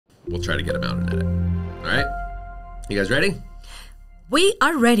We'll try to get them out in a edit. All right? You guys ready? We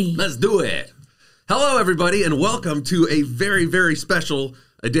are ready. Let's do it. Hello, everybody, and welcome to a very, very special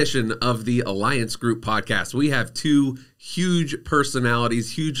edition of the Alliance Group podcast. We have two huge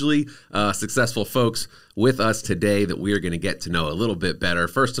personalities, hugely successful folks with us today that we are going to get to know a little bit better.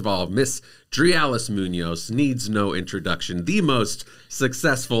 First of all, Miss Drialys Muñoz needs no introduction, the most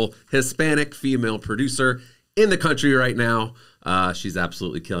successful Hispanic female producer in the country right now. She's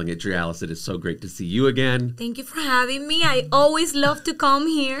absolutely killing it. Drialys, it is so great to see you again. Thank you for having me. I always love to come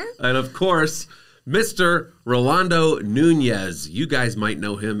here. And of course, Mr. Rolando Nunez. You guys might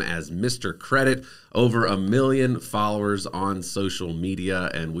know him as Mr. Credit. Over 1 million followers on social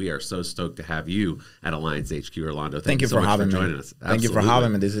media, and we are so stoked to have you at Alliance HQ, Rolando. Thank you so for much having for joining me. us. Thank you for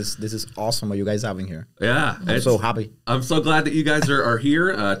having me. This is awesome what you guys having here. Yeah, I'm so happy. I'm so glad that you guys are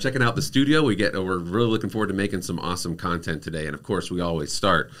here, checking out the studio. We're really looking forward to making some awesome content today, and of course, we always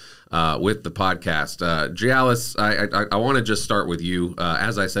start with the podcast. Drialys, I want to just start with you.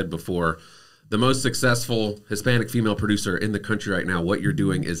 As I said before, the most successful Hispanic female producer in the country right now. What you're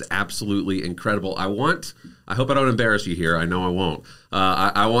doing is absolutely incredible. I hope I don't embarrass you here. I know I won't.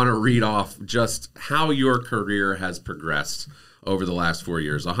 I want to read off just how your career has progressed over the last 4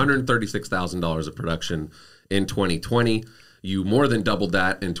 years. $136,000 of production in 2020. You more than doubled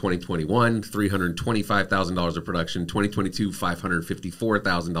that in 2021. $325,000 of production. 2022,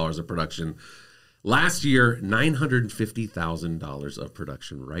 $554,000 of production. Last year, $950,000 of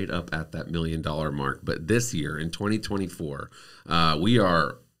production, right up at that $1 million mark. But this year, in 2024, we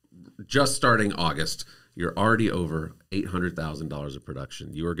are just starting August. You're already over $800,000 of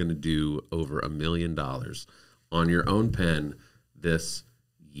production. You are going to do over $1 million on your own pen this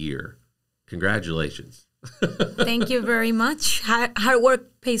year. Congratulations. Thank you very much. Hard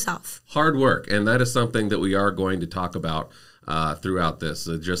work pays off. Hard work, and that is something that we are going to talk about throughout this.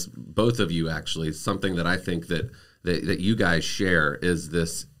 Just both of you, actually, something that I think that you guys share is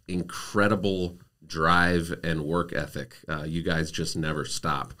this incredible drive and work ethic. You guys just never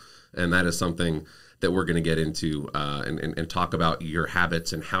stop, and that is something that we're going to get into and talk about your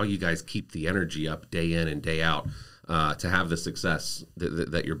habits and how you guys keep the energy up day in and day out to have the success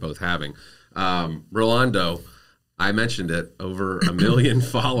that you're both having. Rolando, I mentioned it, over 1 million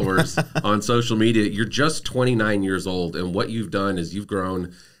followers on social media. You're just 29 years old, and what you've done is you've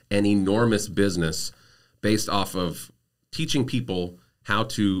grown an enormous business based off of teaching people how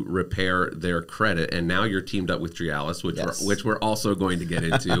to repair their credit, and now you're teamed up with Drialys, which we're also going to get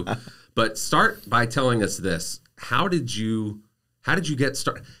into. But start by telling us this: how did you get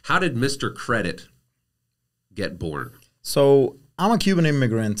started? How did Mr. Credit get born? So I'm a Cuban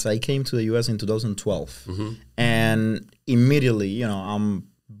immigrant. I came to the U.S. in 2012, and immediately, I'm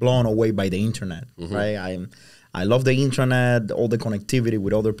blown away by the internet. Right? I love the internet, all the connectivity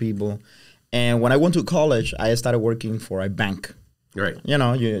with other people. And when I went to college, I started working for a bank. Right.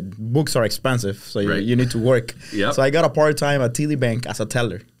 Books are expensive, so you need to work. Yep. So I got a part-time at TD Bank as a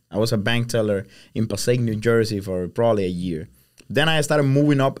teller. I was a bank teller in Passaic, New Jersey for probably a year. Then I started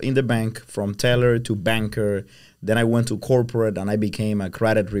moving up in the bank from teller to banker. Then I went to corporate and I became a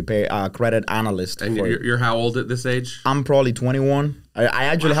credit analyst. And you're how old at this age? I'm probably 21. I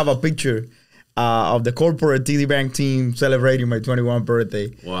actually have a picture of the corporate TD Bank team celebrating my 21st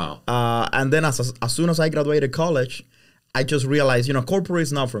birthday. Wow. And then as soon as I graduated college, I just realized, corporate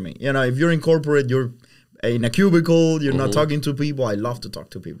is not for me. If you're in corporate, you're in a cubicle, you're not talking to people. I love to talk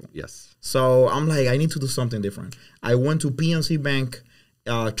to people. Yes. So I'm like, I need to do something different. I went to PNC Bank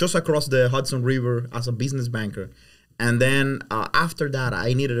just across the Hudson River as a business banker. And then after that,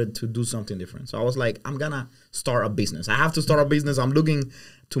 I needed to do something different. So I was like, I'm going to start a business. I have to start a business. I'm looking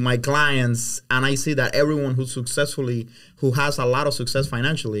to my clients, and I see that everyone who has a lot of success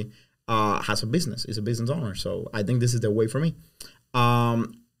financially has a business, is a business owner. So I think this is the way for me.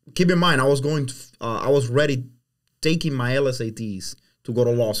 Keep in mind, I was ready taking my LSATs to go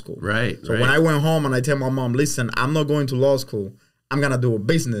to law school. Right. So when I went home and I tell my mom, listen, I'm not going to law school. I'm going to do a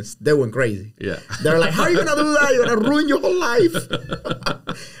business. They went crazy. Yeah. They're like, how are you going to do that? You're going to ruin your whole life.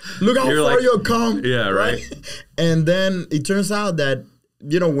 Look how far you've come. Yeah, right. And then it turns out that,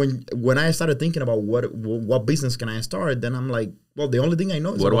 when I started thinking about what business can I start, then I'm like, well, the only thing I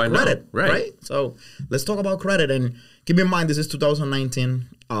know is about credit. Right. So let's talk about credit. And keep in mind, this is 2019.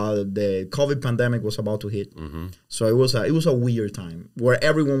 The COVID pandemic was about to hit. So it was a weird time where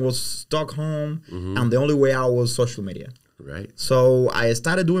everyone was stuck home, and the only way out was social media. Right. So I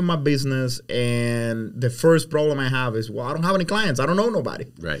started doing my business, and the first problem I have is, I don't have any clients. I don't know nobody.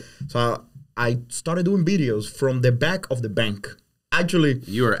 Right. So I started doing videos from the back of the bank. Actually,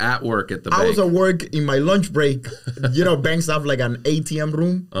 You were at work at the I bank. was at work in my lunch break. Banks have like an ATM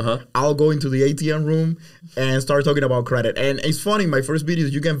room. I'll go into the ATM room and start talking about credit. And it's funny, my first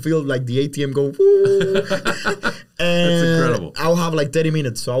videos, you can feel like the ATM go, woo. And That's incredible. I'll have like 30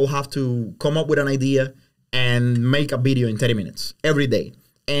 minutes. So I'll have to come up with an idea and make a video in 30 minutes every day.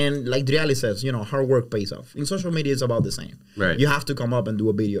 And like Drialys says, hard work pays off. In social media, it's about the same. Right. You have to come up and do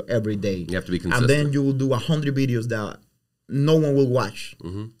a video every day. You have to be consistent. And then you will do 100 videos that no one will watch.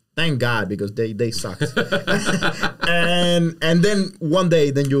 Thank God, because they sucked. and then one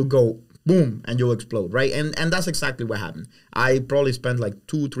day, then you'll go boom and you'll explode, right? And that's exactly what happened. I probably spent like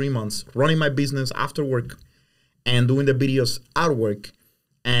 2-3 months running my business after work and doing the videos at work.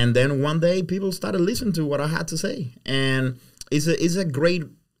 And then one day, people started listening to what I had to say, and it's a great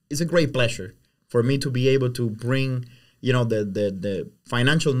pleasure for me to be able to bring the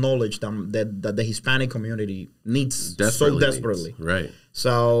financial knowledge that the Hispanic community needs so desperately. Right.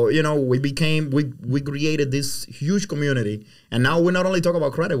 So, we created this huge community, and now we not only talk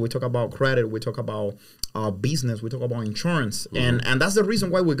about credit, we talk about business, we talk about insurance, and that's the reason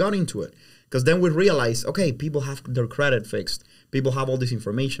why we got into it. Because then we realized, okay, people have their credit fixed, people have all this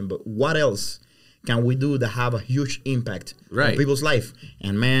information, but what else can we do that have a huge impact on people's life?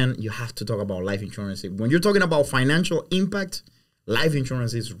 And man, you have to talk about life insurance. When you're talking about financial impact, life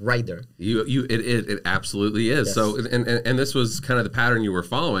insurance is right there. It absolutely is. Yes. So and this was kind of the pattern you were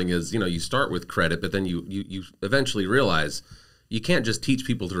following is, you start with credit, but then you eventually realize you can't just teach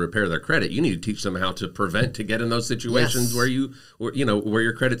people to repair their credit. You need to teach them how to prevent, to get in those situations where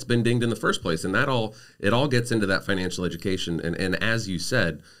your credit's been dinged in the first place. And it all gets into that financial education. And as you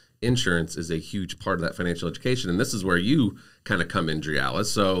said, insurance is a huge part of that financial education. And this is where you kind of come in, Drialys.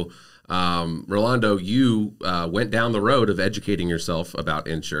 So, Rolando, you went down the road of educating yourself about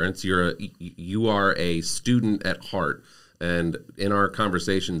insurance. You are a student at heart. And in our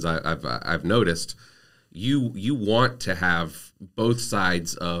conversations, I've noticed you want to have both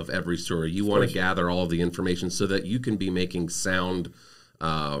sides of every story. You want to gather all of the information so that you can be making sound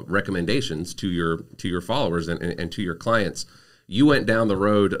recommendations to your followers and to your clients. You went down the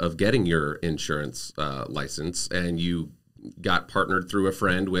road of getting your insurance license, and you got partnered through a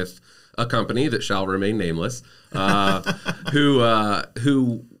friend with a company that shall remain nameless,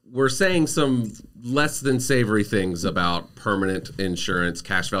 who were saying some less than savory things about permanent insurance,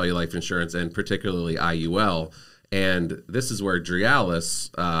 cash value life insurance, and particularly IUL. And this is where Drialys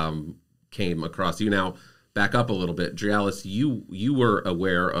came across you. Now, back up a little bit. Drialys, you were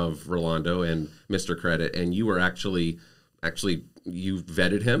aware of Rolando and Mr. Credit, and you were actually you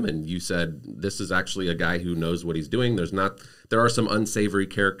vetted him and you said, this is actually a guy who knows what he's doing. There are some unsavory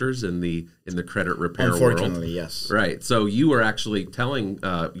characters in the credit repair world. Unfortunately, yes. Right. So you were actually telling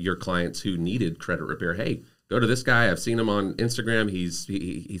your clients who needed credit repair, hey, go to this guy. I've seen him on Instagram.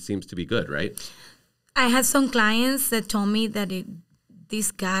 He seems to be good, right? I had some clients that told me that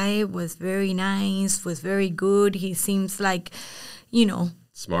this guy was very nice, was very good. He seems like,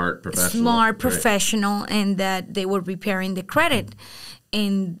 smart, professional, and that they were repairing the credit.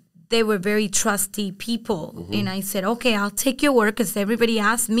 And they were very trusty people. Mm-hmm. And I said, okay, I'll take your word, because everybody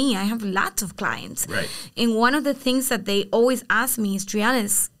asked me. I have lots of clients. Right. And one of the things that they always ask me is,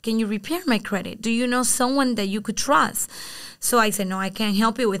 Drialys, can you repair my credit? Do you know someone that you could trust? So I said, no, I can't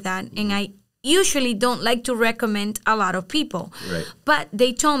help you with that. Mm-hmm. And I usually don't like to recommend a lot of people. Right. But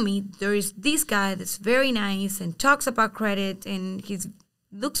they told me there is this guy that's very nice and talks about credit, and he's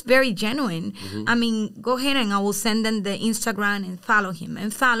looks very genuine. Mm-hmm. I mean, go ahead and I will send them the Instagram and follow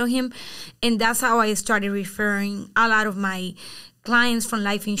him. And that's how I started referring a lot of my clients from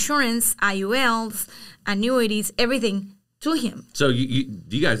life insurance, IULs, annuities, everything to him. So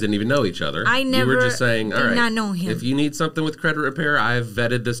you guys didn't even know each other. I never You were just saying, all right, not know him. If you need something with credit repair, I've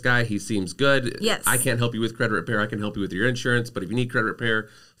vetted this guy. He seems good. Yes. I can't help you with credit repair. I can help you with your insurance. But if you need credit repair,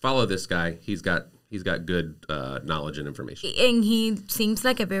 follow this guy. He's got good knowledge and information. And he seems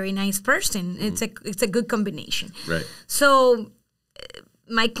like a very nice person. Mm-hmm. It's a good combination. Right. So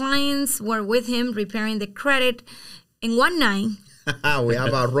my clients were with him repairing the credit. And one night, we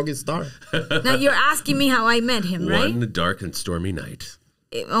have a rocket star. Now you're asking me how I met him, right? One dark and stormy night.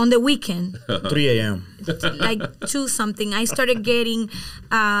 On the weekend. 3 a.m. Like 2 something. I started getting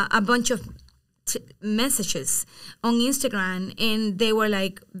a bunch of messages on Instagram, and they were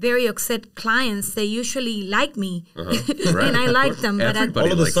like very upset clients. They usually like me, right. And I like them. But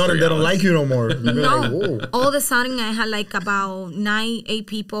all of a sudden, they don't like you no more. No, all of a sudden, I had like about 9-8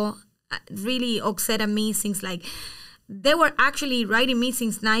 people really upset at me. Things like they were actually writing me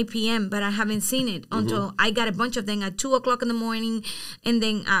since 9 p.m., but I haven't seen it until I got a bunch of them at 2 o'clock in the morning, and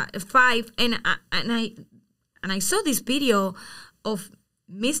then at 5, and I saw this video of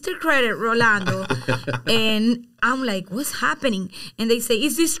Mr. Credit Rolando. And I'm like, what's happening? And they say,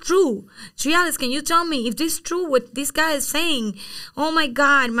 is this true? Drialys, can you tell me if this is true what this guy is saying? Oh my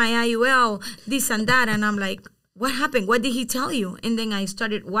God, my IUL, this and that. And I'm like, what happened? What did he tell you? And then I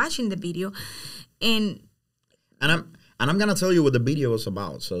started watching the video, and I'm gonna tell you what the video was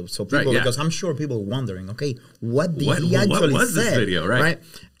about. So people, because I'm sure people are wondering, okay, what did he actually was say? This video, right?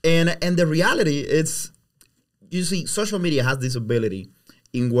 And the reality is, you see, social media has this ability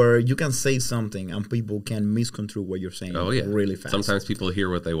in where you can say something and people can misconstrue what you're saying really fast. Sometimes people hear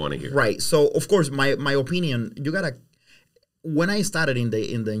what they want to hear. Right. So of course, my opinion, you gotta. When I started in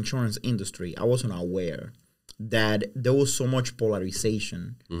the insurance industry, I wasn't aware that there was so much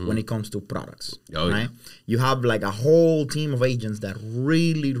polarization when it comes to products. Right? You have like a whole team of agents that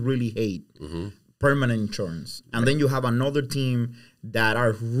really, really hate permanent insurance, and then you have another team that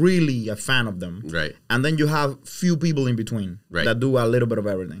are really a fan of them. Right. And then you have few people in between that do a little bit of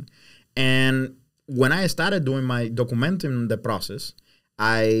everything. And when I started doing my documenting the process,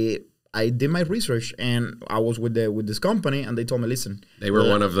 I did my research, and I was with this company, and they told me, listen, they were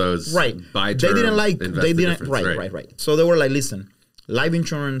one of those buy term, they didn't right. So they were like, listen, life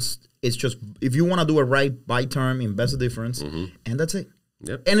insurance is just, if you want to do it right, buy term, invest the difference, and that's it.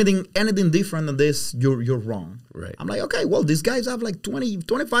 Yep. Anything different than this, you're wrong. Right. I'm like, okay, well, these guys have like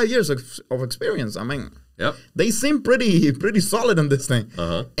 25 years of experience. I mean, they seem pretty solid on this thing.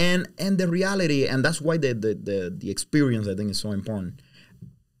 And the reality, and that's why the experience, I think, is so important.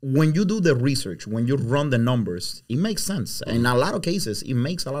 When you do the research, when you run the numbers, it makes sense. In a lot of cases, it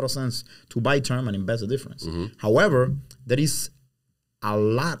makes a lot of sense to buy term and invest the difference. However, there is a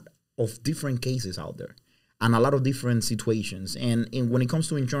lot of different cases out there and a lot of different situations. And when it comes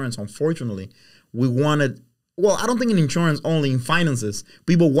to insurance, unfortunately, we wanted, well, I don't think in insurance, only in finances,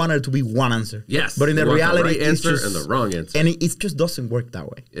 people want it to be one answer. Yes. But in the reality, the right answer it's just, and the wrong answer. And it just doesn't work that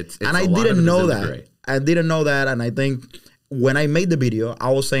way. And I didn't know that. I didn't know that. And I think when I made the video,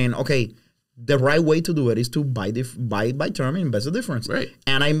 I was saying, okay, the right way to do it is to buy term and invest the difference. Right.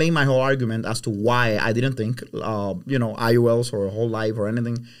 And I made my whole argument as to why I didn't think, IULs or whole life or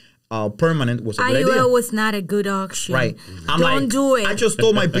anything permanent was a good idea. IUL was not a good option. Right. Don't do it. I just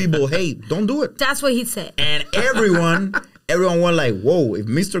told my people, hey, don't do it. That's what he said. And everyone was like, whoa, if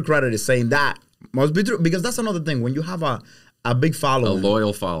Mr. Credit is saying that, must be true. Because that's another thing. When you have a big following. A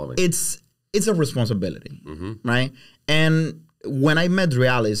loyal following. It's a responsibility, right? And when I met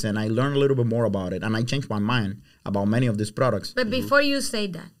Drialys and I learned a little bit more about it, and I changed my mind about many of these products. But before you say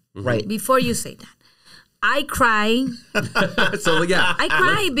that. Right. Before you say that. I cry. So yeah, I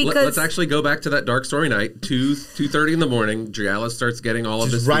cry because let's actually go back to that dark story night. 2:30 in the morning. Drialys starts getting all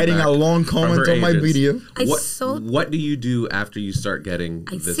of this. Writing a long comment on my video. What do you do after you start getting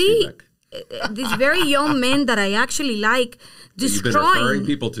this feedback? Feedback? This very young man that I actually like destroying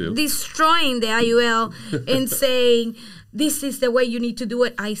people to destroying the IUL and saying this is the way you need to do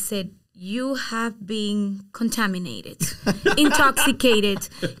it. I said, you have been contaminated, intoxicated,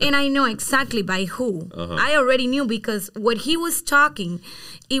 and I know exactly by who. I already knew because what he was talking,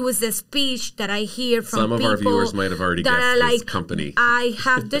 it was the speech that I hear from some of people our viewers might have already guessed his company. I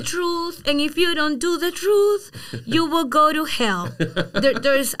have the truth, and if you don't do the truth, you will go to hell.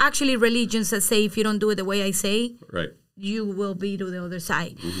 There's actually religions that say if you don't do it the way I say, you will be to the other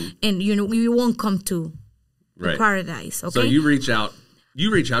side, and you won't come to paradise. Okay, so you reach out. You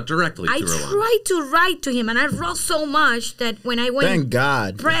reach out directly to Rolando. I tried to write to him, and I wrote so much that when I went Thank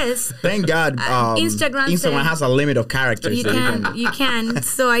God. Instagram has a limit of characters. You can.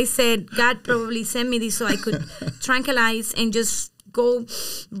 So I said, God probably sent me this so I could tranquilize and just go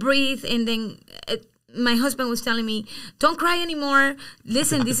breathe. And then my husband was telling me, don't cry anymore.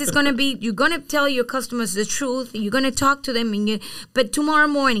 Listen, this is going to be, you're going to tell your customers the truth. You're going to talk to them. But tomorrow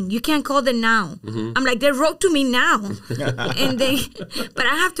morning, you can't call them now. I'm like, they wrote to me now. But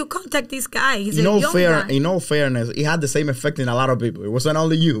I have to contact this guy. He's in all fairness, it had the same effect in a lot of people. It wasn't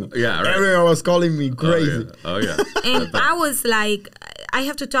only you. Yeah, right. Everyone was calling me crazy. Oh, yeah. And I was like, I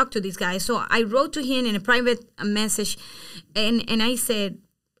have to talk to this guy. So I wrote to him in a private message, and I said,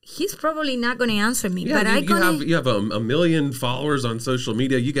 he's probably not going to answer me. Yeah, but you have a million followers on social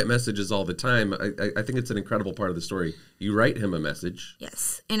media. You get messages all the time. I think it's an incredible part of the story. You write him a message.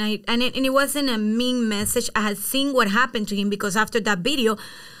 Yes, and it wasn't a mean message. I had seen what happened to him because after that video,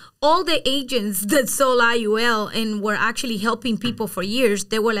 all the agents that sold IUL and were actually helping people for years,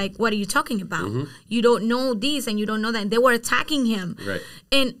 they were like, what are you talking about? You don't know this and you don't know that. And they were attacking him. Right.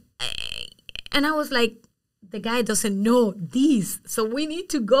 And I was like, the guy doesn't know this. So we need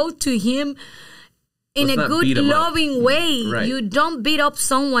to go to him in Let's a not good, beat 'em up. loving way. Right. You don't beat up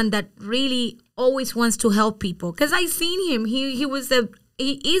someone that really always wants to help people. Because I seen him. He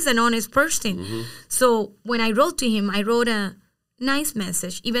is an honest person. Mm-hmm. So when I wrote to him, I wrote a nice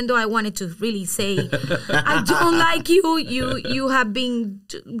message, even though I wanted to really say, I don't like you. You have been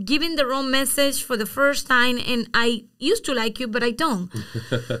giving the wrong message for the first time, and I used to like you, but I don't.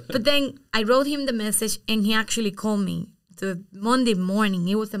 But then I wrote him the message, and he actually called me the Monday morning.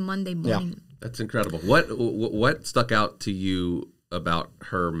 It was a Monday morning. Yeah. That's incredible. What stuck out to you about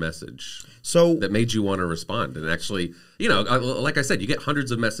her message So that made you want to respond? And actually, you know, like I said, you get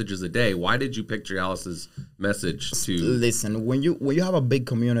hundreds of messages a day. Why did you pick Drialys's message to listen, when you have a big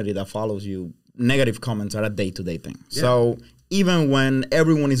community that follows you, negative comments are a day-to-day thing. Yeah. So even when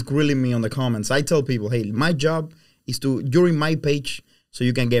everyone is grilling me on the comments, I tell people, hey, my job is to, during my page, so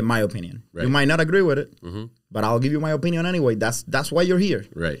you can get my opinion. Right. You might not agree with it, but I'll give you my opinion anyway. That's why you're here.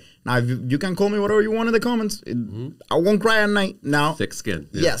 Right. Now, if you can call me whatever you want in the comments. I won't cry at night. Now, thick skin.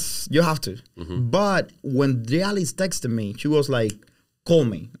 Yeah. Yes, you have to. But when Drialys texted me, she was like, call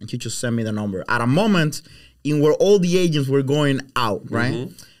me. And she just sent me the number. At a moment in where all the agents were going out, right?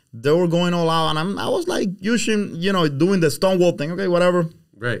 They were going all out. And I was like, doing the Stonewall thing. Okay, whatever.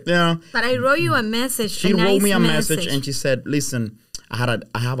 Right. Yeah. But I wrote you a message. She wrote me a message and she said, listen, I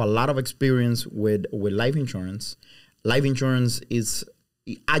have a lot of experience with life insurance. Life insurance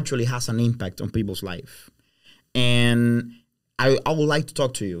actually has an impact on people's life. And I would like to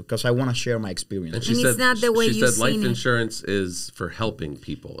talk to you because I want to share my experience. And she said, life insurance is for helping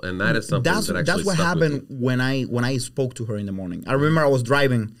people. And that is something that actually that's what happened when I spoke to her in the morning. I remember I was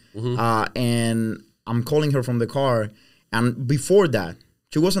driving and I'm calling her from the car. And before that,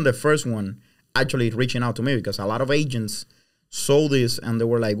 she wasn't the first one actually reaching out to me because a lot of agents saw this and they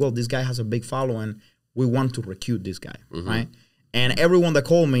were like, well, this guy has a big following. We want to recruit this guy, right? And everyone that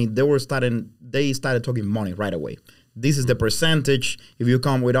called me, they started talking money right away. This is the percentage. If you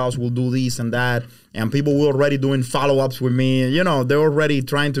come with us, we'll do this and that. And people were already doing follow-ups with me. You know, they were already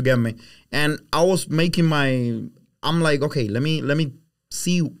trying to get me. And I was making I'm like, okay, let me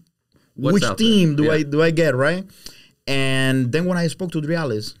see which team do I get, right? And then when I spoke to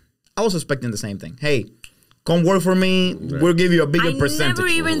Drialys, I was expecting the same thing. Hey, come work for me. Right. We'll give you a bigger percentage. I never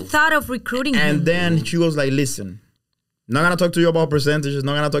even thought of recruiting him. And then she was like, listen, not going to talk to you about percentages,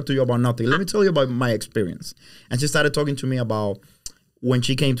 not going to talk to you about nothing. Let me tell you about my experience. And she started talking to me about when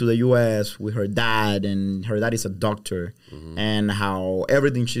she came to the U.S. with her dad, and her dad is a doctor, and how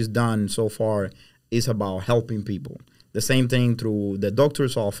everything she's done so far is about helping people. The same thing through the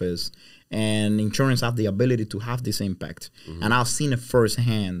doctor's office, and insurance have the ability to have this impact. And I've seen it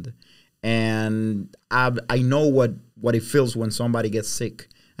firsthand. And I know what it feels when somebody gets sick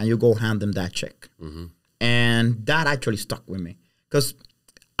and you go hand them that check. And that actually stuck with me. Because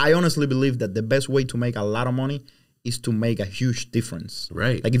I honestly believe that the best way to make a lot of money is to make a huge difference.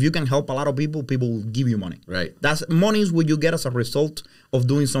 Right. Like if you can help a lot of people, people will give you money. Right. Money is what you get as a result of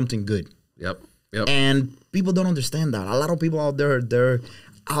doing something good. Yep. And people don't understand that. A lot of people out there,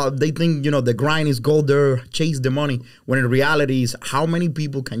 they think, the grind is go there, chase the money, when in reality is how many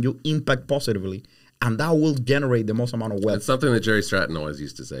people can you impact positively, and that will generate the most amount of wealth. It's something that Jerry Stratton always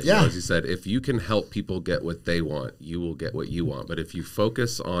used to say. Yeah. He said, if you can help people get what they want, you will get what you want. But if you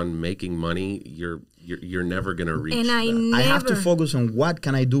focus on making money, you're never going to reach that. I have to focus on what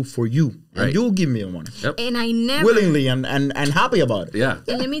can I do for you, and you'll give me the money. Yep. And I never... willingly and happy about it. Yeah.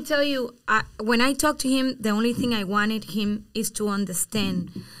 And let me tell you, when I talked to him, the only thing I wanted him is to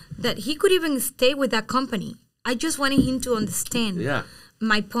understand that he could even stay with that company. I just wanted him to understand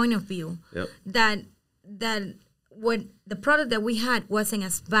my point of view. Yep. That what the product that we had wasn't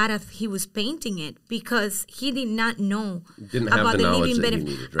as bad as he was painting it, because he did not know about the living benefit.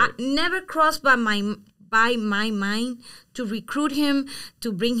 Needed, right? I never crossed by my mind to recruit him,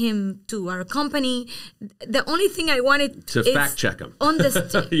 to bring him to our company. The only thing I wanted to fact check him. You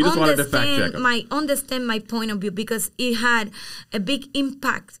just wanted to fact check him. Understand my point of view, because it had a big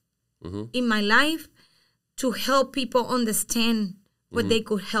impact in my life to help people understand what they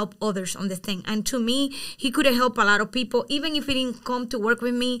could help others understand. And to me, he could have helped a lot of people. Even if he didn't come to work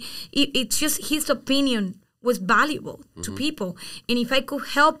with me, it's just his opinion was valuable to people. And if I could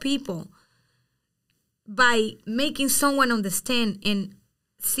help people by making someone understand and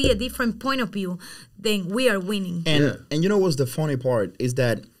see a different point of view, then we are winning. And you know what's the funny part is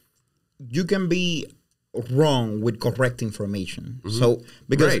that you can be wrong with correct information. So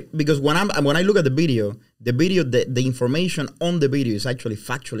because when I look at the video, the information on the video is actually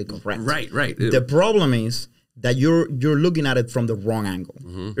factually correct. Right. The problem is that you're looking at it from the wrong angle.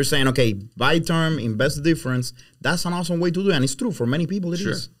 You're saying, okay, buy term, invest the difference. That's an awesome way to do it, and it's true for many people. It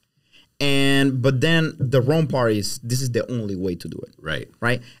is. But then the wrong part is this is the only way to do it.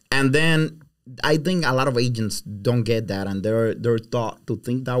 Right. And then I think a lot of agents don't get that, and they're taught to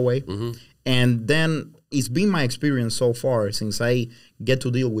think that way. And then it's been my experience so far, since I get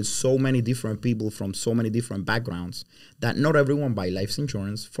to deal with so many different people from so many different backgrounds, that not everyone buy life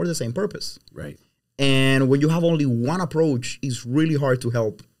insurance for the same purpose. Right. And when you have only one approach, it's really hard to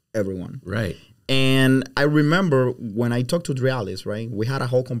help everyone. Right. And I remember when I talked to Drialys, right? We had a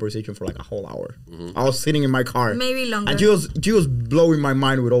whole conversation for like a whole hour. I was sitting in my car. Maybe longer. And she was blowing my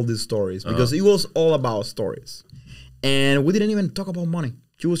mind with all these stories, because it was all about stories. And we didn't even talk about money.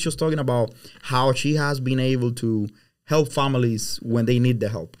 She was just talking about how she has been able to help families when they need the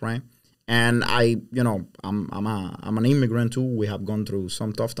help, right? And I'm an immigrant too. We have gone through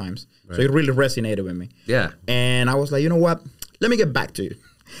some tough times. Right. So it really resonated with me. Yeah. And I was like, you know what? Let me get back to you.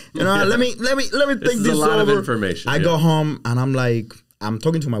 Let me think this is a lot over. Of information. I go home and I'm like, I'm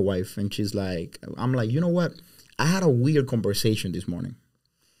talking to my wife, and she's like, I'm like, you know what? I had a weird conversation this morning.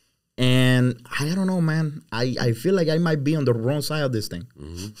 And I don't know, man. I feel like I might be on the wrong side of this thing.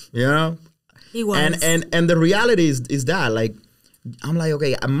 You know? He was. And the reality is that, like, I'm like,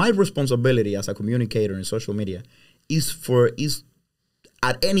 okay, my responsibility as a communicator in social media is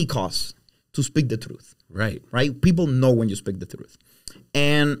at any cost to speak the truth. Right. Right? People know when you speak the truth.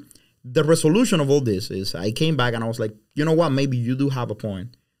 And the resolution of all this is I came back and I was like, you know what? Maybe you do have a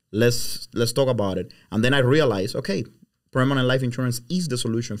point. Let's talk about it. And then I realized, okay, permanent life insurance is the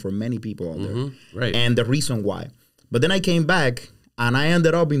solution for many people out there. Right. And the reason why. But then I came back and I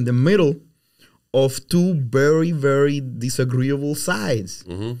ended up in the middle of two very, very disagreeable sides.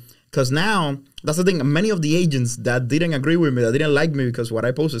 Because now, that's the thing, many of the agents that didn't agree with me, that didn't like me because what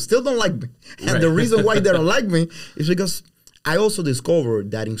I posted, still don't like me. And the reason why they don't like me is because I also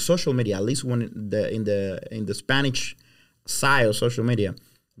discovered that in social media, at least when in the Spanish side of social media,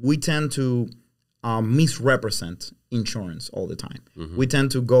 we tend to misrepresent insurance all the time. We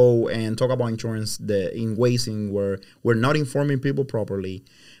tend to go and talk about insurance in ways in where we're not informing people properly.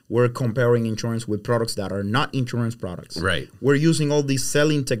 We're comparing insurance with products that are not insurance products. Right. We're using all these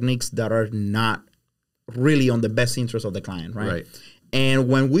selling techniques that are not really on the best interest of the client, right? And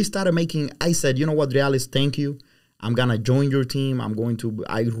when we started I said, you know what, Drialys, thank you. I'm going to join your team.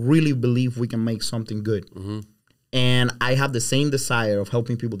 I really believe we can make something good. And I have the same desire of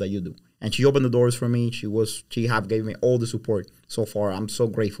helping people that you do. And she opened the doors for me. She gave me all the support so far. I'm so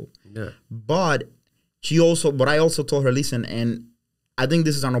grateful. Yeah. But I also told her, listen, and I think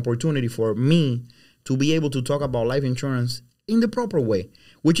this is an opportunity for me to be able to talk about life insurance in the proper way,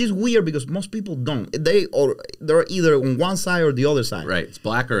 which is weird because most people don't. They're either on one side or the other side. Right. It's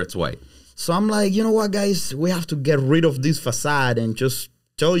black or it's white. So I'm like, you know what, guys? We have to get rid of this facade and just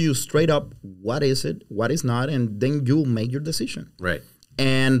tell you straight up what is it, what is not, and then you'll make your decision. Right.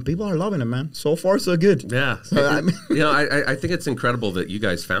 And people are loving it, man. So far, so good. Yeah. I think it's incredible that you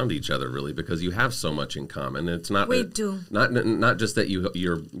guys found each other, really, because you have so much in common. It's not we do. Not just that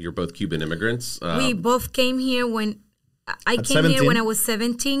you're both Cuban immigrants. We both came here when I came 17. here when I was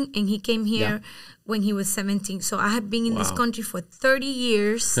 17, and he came here when he was 17. So I have been in this country for 30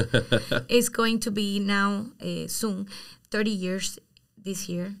 years. It's going to be now soon 30 years this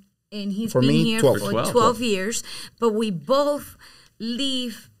year, and he's been here for 12 years. But we both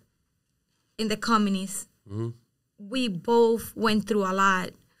live in the communists. We both went through a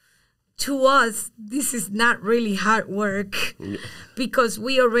lot. To us, this is not really hard work because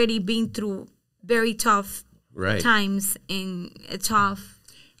we already been through very tough times in a tough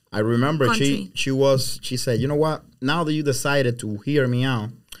I remember country. she said, you know what, now that you decided to hear me out,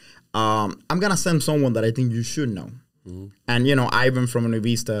 I'm gonna send someone that I think you should know. And you know, Ivan from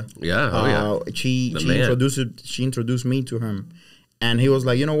Univista. She introduced me to him. And he was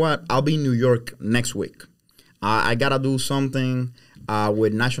like, you know what? I'll be in New York next week. I got to do something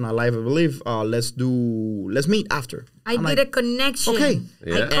with National Life, I believe. Let's meet after. I did a connection. Okay.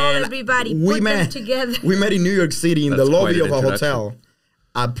 I called everybody, put them together. We met in New York City in the lobby of a hotel.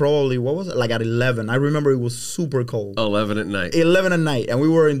 At probably, what was it? Like at 11. I remember it was super cold. 11 at night. 11 at night. And we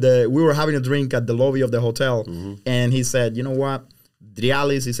were having a drink at the lobby of the hotel. And he said, you know what?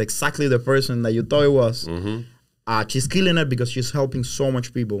 Drialys is exactly the person that you thought it was. She's killing it because she's helping so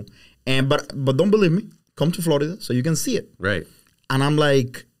much people. But don't believe me. Come to Florida so you can see it. Right. And I'm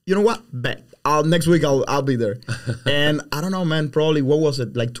like, you know what? Bet. Next week I'll be there. And I don't know, man. Probably, what was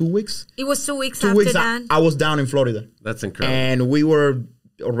it? Like 2 weeks? It was 2 weeks after that. I was down in Florida. That's incredible. And we were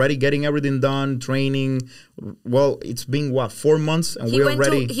already getting everything done, training. Well, it's been 4 months, and we're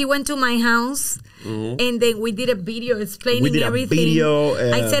already. He went to my house, and then we did a video explaining everything.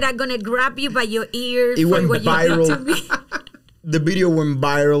 I said, I'm gonna grab you by your ears. It went viral. To me. The video went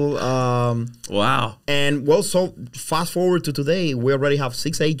viral. Wow. And well, so fast forward to today, we already have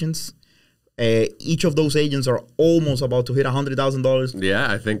 6 agents. Each of those agents are almost about to hit $100,000.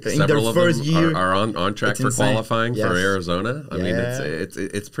 Yeah, I think in several their of first them year. are on track for insane. qualifying Yes. for Arizona. I mean, Yeah.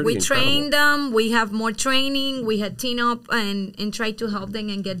 it's pretty We incredible. train them. We have more training. We had team up and try to help them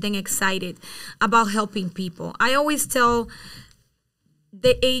and get them excited about helping people. I always tell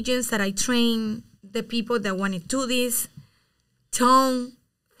the agents that I train, the people that want to do this, don't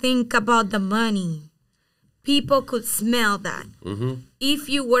think about the money. People could smell that. Mm-hmm. If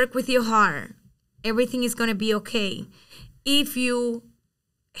you work with your heart, everything is going to be okay. If you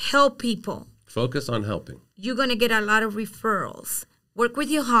help people, Focus on helping. you're going to get a lot of referrals. Work with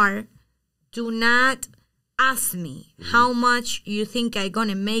your heart. Do not ask me how much you think I'm going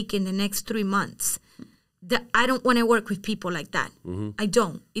to make in the next 3 months. I don't want to work with people like that. I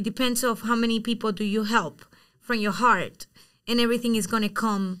don't. It depends on how many people do you help from your heart, and everything is going to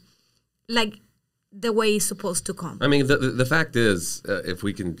come like the way it's supposed to come. I mean, the fact is, if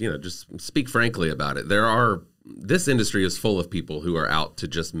we can, just speak frankly about it, this industry is full of people who are out to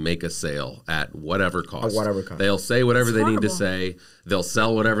just make a sale at whatever cost. At whatever cost. They'll say whatever It's they need to horrible. say. They'll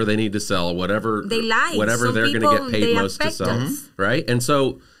sell whatever they need to sell. Whatever They lie. Whatever Some they're going to people, get paid they most to affect sell, us. right? And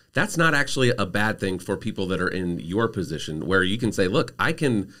so that's not actually a bad thing for people that are in your position, where you can say, "Look, I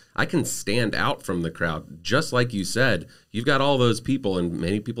can stand out from the crowd." Just like you said, you've got all those people, and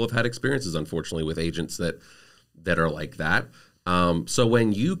many people have had experiences, unfortunately, with agents that are like that. So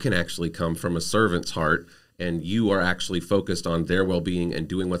when you can actually come from a servant's heart, and you are actually focused on their well-being and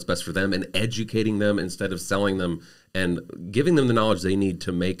doing what's best for them and educating them instead of selling them and giving them the knowledge they need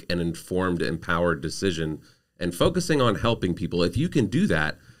to make an informed, empowered decision and focusing on helping people, if you can do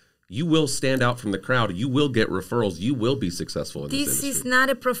that, you will stand out from the crowd. You will get referrals. You will be successful in this industry. This is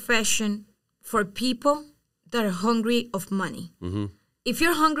not a profession for people that are hungry of money. If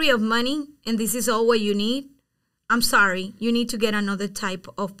you're hungry of money and this is all what you need, I'm sorry, you need to get another type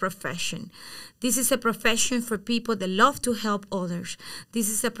of profession. This is a profession for people that love to help others. This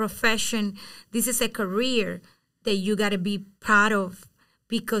is a profession, this is a career that you got to be proud of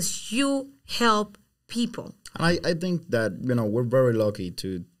because you help people. I think that, we're very lucky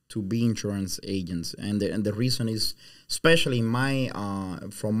to be insurance agents. And the reason is, especially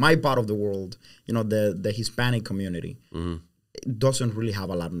from my part of the world, the Hispanic community. Doesn't really have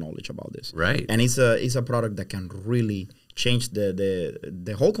a lot of knowledge about this, right? And it's a product that can really change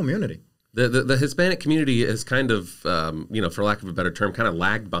the whole community. The Hispanic community is kind of, for lack of a better term, kind of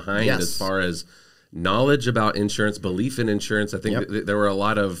lagged behind as far as knowledge about insurance, belief in insurance. I think there were a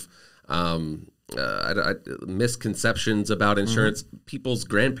lot of misconceptions about insurance. People's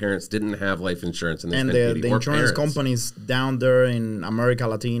grandparents didn't have life insurance in the Hispanic community. The insurance companies down there in America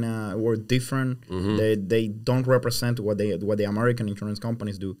Latina were different. They don't represent what the American insurance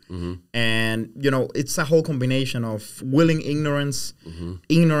companies do. And it's a whole combination of willing ignorance,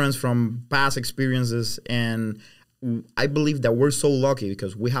 ignorance from past experiences, and I believe that we're so lucky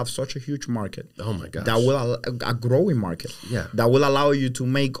because we have such a huge market. Oh my gosh. That will a growing market. Yeah. That will allow you to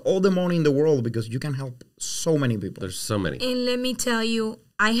make all the money in the world because you can help so many people. There's so many. And let me tell you,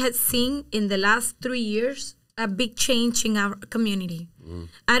 I had seen in the last 3 years a big change in our community.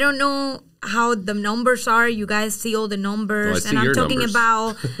 I don't know how the numbers are. You guys see all the numbers. Well, I'm talking numbers.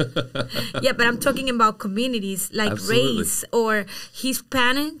 about, but I'm talking about communities like Absolutely. race or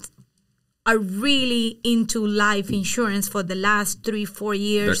Hispanic are really into life insurance for the last 3-4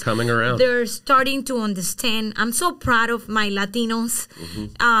 years. They're coming around. They're starting to understand. I'm so proud of my Latinos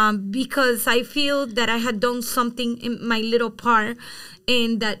because I feel that I had done something in my little part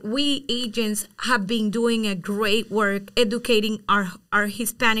and that we agents have been doing a great work educating our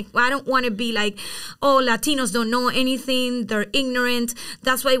Hispanic. I don't want to be like, oh, Latinos don't know anything. They're ignorant.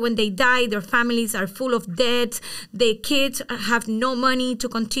 That's why when they die, their families are full of debt. Their kids have no money to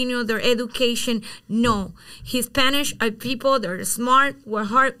continue their education. No. Hispanics are people that are smart. We're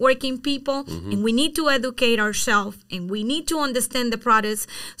hardworking people. And we need to educate ourselves. And we need to understand the products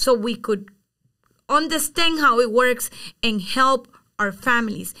so we could understand how it works and help our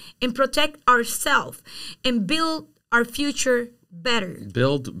families and protect ourselves and build our future better.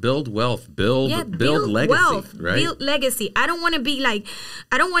 Build wealth, build legacy, wealth, right? Build legacy. I don't want to be like,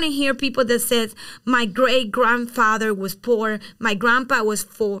 I don't want to hear people that says my great grandfather was poor, my grandpa was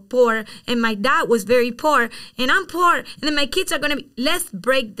poor, and my dad was very poor, and I'm poor, and then my kids are going to be. Let's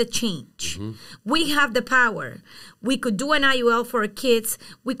break the change. We have the power. We could do an IUL for our kids.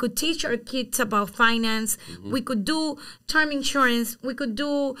 We could teach our kids about finance. We could do term insurance. We could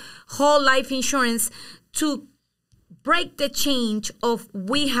do whole life insurance to break the change of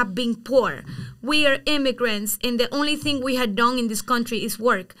we have been poor. We are immigrants, and the only thing we had done in this country is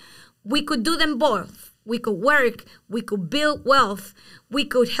work. we could do them both. We could work, we could build wealth, we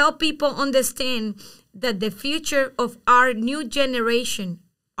could help people understand that the future of our new generation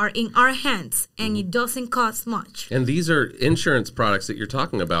are in our hands, and it doesn't cost much. And these are insurance products that you're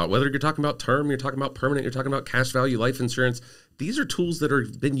talking about. Whether you're talking about term, you're talking about permanent, you're talking about cash value life insurance. These are tools that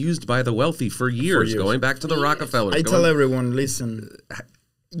have been used by the wealthy for years. Going back to the Rockefellers. I tell everyone, listen,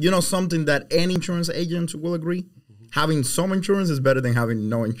 you know something that any insurance agent will agree? Having some insurance is better than having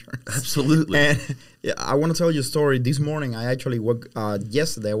no insurance. Absolutely. And yeah, I want to tell you a story. This morning, I actually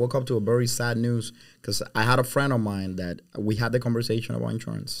yesterday, I woke up to a very sad news because I had a friend of mine that we had the conversation about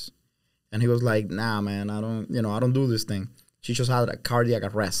insurance. And he was like, nah, man, I don't do this thing. She just had a cardiac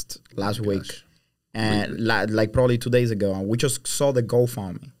arrest last week. And like probably 2 days ago. And we just saw the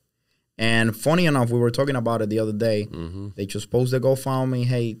GoFundMe. And funny enough, we were talking about it the other day. They just posted GoFundMe.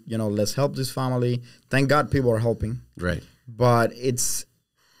 Hey, let's help this family. Thank God people are helping. Right. But it's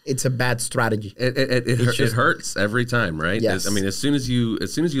a bad strategy. It hurts every time, right? Yes. I mean, as soon as you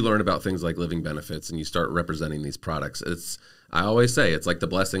learn about things like living benefits and you start representing these products, I always say it's like the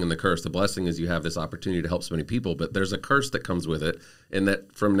blessing and the curse. The blessing is you have this opportunity to help so many people, but there's a curse that comes with it. And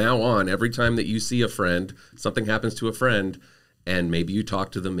that from now on, every time that you see a friend, something happens to a friend, and maybe you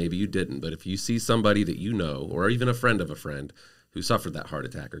talked to them, maybe you didn't. But if you see somebody that you know, or even a friend of a friend who suffered that heart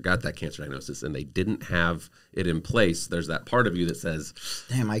attack or got that cancer diagnosis and they didn't have it in place, there's that part of you that says,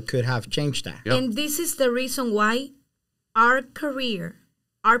 damn, I could have changed that. Yep. And this is the reason why our career,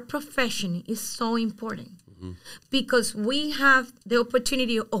 our profession is so important. Because we have the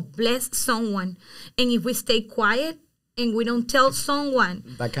opportunity of bless someone. And if we stay quiet, and we don't tell someone,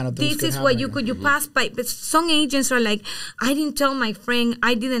 that kind of this is what you pass by. But some agents are like, I didn't tell my friend,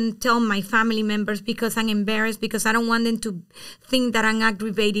 I didn't tell my family members because I'm embarrassed, because I don't want them to think that I'm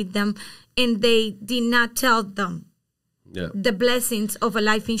aggravating them. And they did not tell them the blessings of a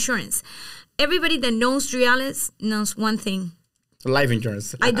life insurance. Everybody that knows Drialys knows one thing. Life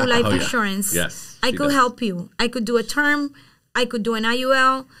insurance. I do life insurance. Yes. I could help you. I could do a term. I could do an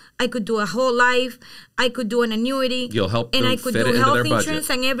IUL. I could do a whole life. I could do an annuity. You'll help them and I could fit do it into health their insurance budget.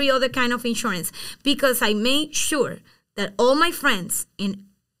 and every other kind of insurance, because I made sure that all my friends and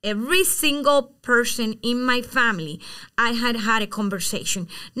every single person in my family, I had a conversation.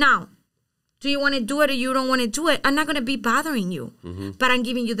 Now, do you want to do it or you don't want to do it? I'm not going to be bothering you, but I'm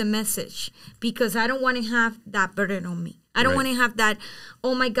giving you the message because I don't want to have that burden on me. I don't want to have that,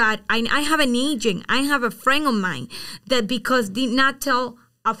 oh my God, I have an agent. I have a friend of mine that because did not tell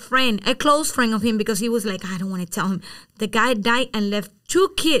a friend, a close friend of him, because he was like, I don't want to tell him. The guy died and left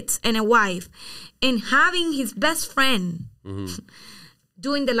 2 kids and a wife, and having his best friend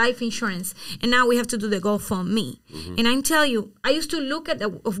doing the life insurance. And now we have to do the GoFundMe. And I tell you, I used to look at the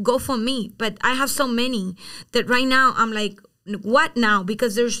GoFundMe, but I have so many that right now I'm like, what now?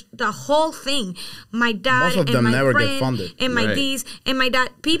 Because there's the whole thing. My dad Most of and them my never friend get funded. and my this and my dad.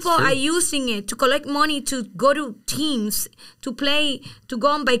 People are using it to collect money to go to teams, to play, to go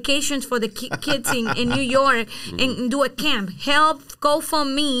on vacations for the kids in New York and do a camp. Help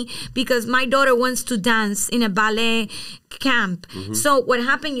GoFundMe because my daughter wants to dance in a ballet camp. So what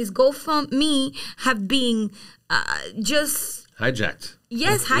happened is GoFundMe have been just hijacked.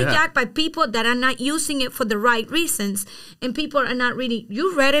 Yes, hijacked by people that are not using it for the right reasons. And people are not really,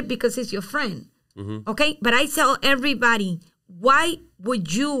 you read it because it's your friend. Okay? But I tell everybody, why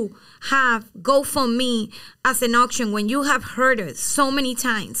would you have GoFundMe as an option when you have heard it so many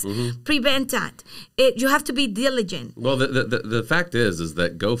times? Prevent that. You have to be diligent. Well, the fact is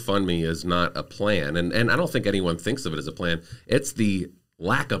that GoFundMe is not a plan. And I don't think anyone thinks of it as a plan. It's the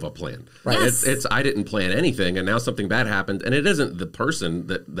lack of a plan. Right. Yes. It's I didn't plan anything and now something bad happened, and it isn't the person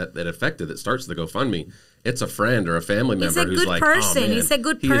that affected that starts the GoFundMe. It's a friend or a family member who's like, person. oh man, He's a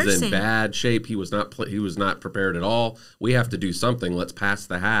good he person. is in bad shape. He was not prepared at all. We have to do something. Let's pass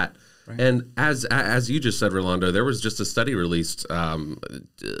the hat. Right. And as you just said, Rolando, there was just a study released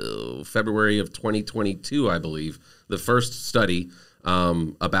February of 2022, I believe, the first study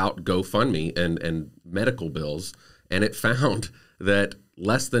about GoFundMe and medical bills, and it found that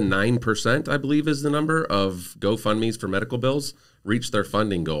less than 9%, I believe is the number, of GoFundMes for medical bills reach their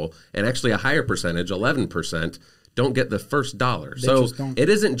funding goal. And actually a higher percentage, 11%, don't get the first dollar. So it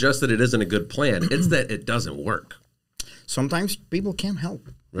isn't just that it isn't a good plan, it's that it doesn't work. Sometimes people can't help.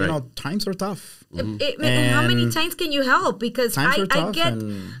 Right. Times are tough. And how many times can you help? Because I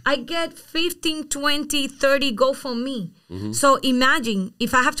get 15, 20, 30 GoFundMe. So imagine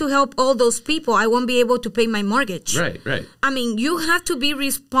if I have to help all those people, I won't be able to pay my mortgage. Right. I mean, you have to be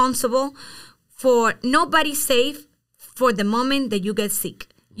responsible for nobody's safe for the moment that you get sick.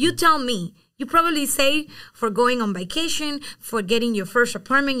 You tell me, You probably save for going on vacation, for getting your first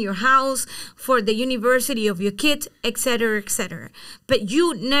apartment, your house, for the university of your kids, etc., etc. But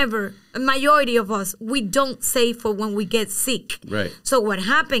you never, a majority of us, we don't save for when we get sick. Right. So what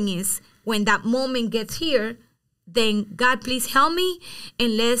happens is when that moment gets here, then God, please help me,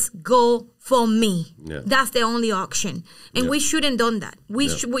 and let's go for me. Yeah. That's the only option. And we shouldn't done that. We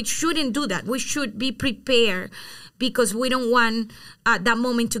shouldn't do that. We should be prepared, because we don't want that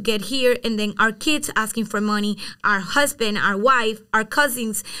moment to get here and then our kids asking for money, our husband, our wife, our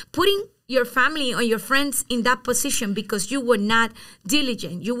cousins, putting your family or your friends in that position because you were not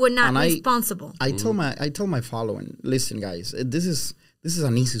diligent, you were not responsible. I tell my following, listen, guys, this is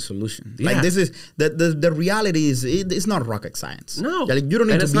an easy solution. Yeah. Like, this is the reality is it's not rocket science. No, like, you don't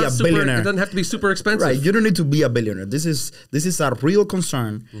need to be a billionaire. It doesn't have to be super expensive, right? You don't need to be a billionaire. This is a real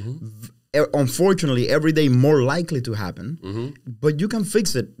concern. Unfortunately, every day more likely to happen, but you can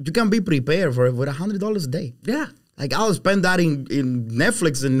fix it. You can be prepared for it with $100 a day. Yeah. Like, I'll spend that in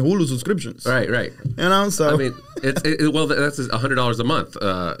Netflix and Hulu subscriptions. Right. You know, so I mean, well, that's $100 a month.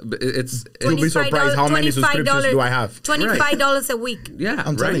 You'll be surprised how many subscriptions do I have. $25 a week. Yeah,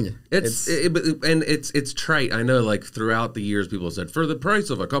 I'm telling you, it's trite. I know, like, throughout the years, people said for the price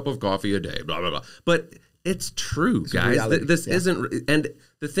of a cup of coffee a day, blah blah blah. But it's true, guys. This isn't. And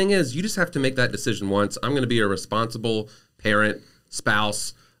the thing is, you just have to make that decision once. I'm going to be a responsible parent,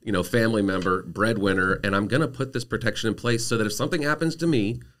 spouse, family member, breadwinner, and I'm going to put this protection in place so that if something happens to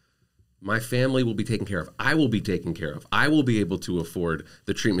me, my family will be taken care of. I will be taken care of. I will be able to afford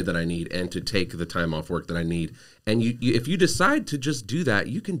the treatment that I need and to take the time off work that I need. And you if you decide to just do that,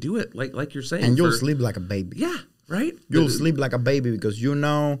 you can do it like you're saying. And you'll sleep like a baby. Yeah, right? You'll sleep like a baby because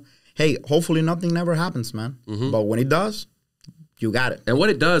hey, hopefully nothing never happens, man. But when it does, you got it. And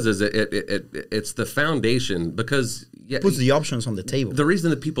what it does is it's the foundation, because it puts the options on the table. The reason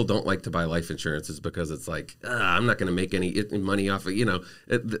that people don't like to buy life insurance is because it's like, I'm not going to make any money off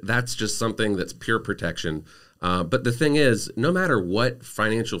of, that's just something that's pure protection. But the thing is, no matter what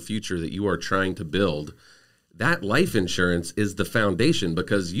financial future that you are trying to build, that life insurance is the foundation,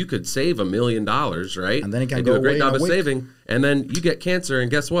 because you could save $1 million, right? And then it can do a great job of saving, and then you get cancer, and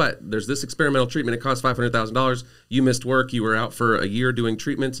guess what? There's this experimental treatment. It costs $500,000. You missed work. You were out for a year doing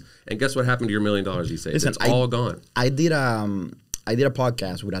treatments, and guess what happened to your $1 million you saved? Listen, it's all gone. I did a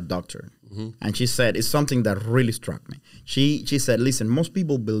podcast with a doctor, and she said it's something that really struck me. She said, listen, most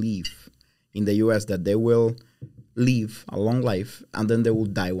people believe in the U.S. that they will live a long life and then they will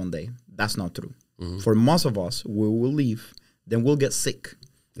die one day. That's not true. For most of us, we will live, then we'll get sick.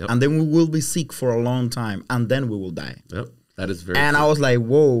 Yep. And then we will be sick for a long time, and then we will die. Yep, that is very And true. I was like,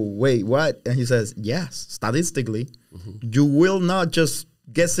 whoa, wait, what? And he says, yes, statistically, you will not just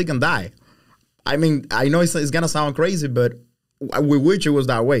get sick and die. I mean, I know it's going to sound crazy, but we wish it was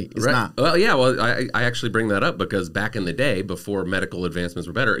that way. It's not. Well, yeah. Well, I actually bring that up because back in the day, before medical advancements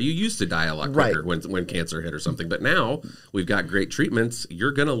were better, you used to die a lot quicker when cancer hit or something. But now we've got great treatments.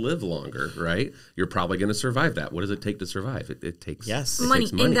 You're going to live longer, right? You're probably going to survive that. What does it take to survive? It takes money.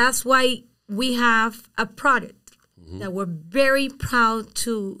 And that's why we have a product that we're very proud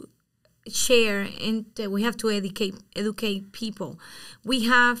to share, and we have to educate people. We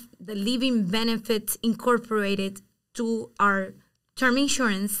have the living benefits incorporated to our term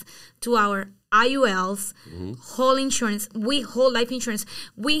insurance, to our IULs, whole insurance, whole life insurance.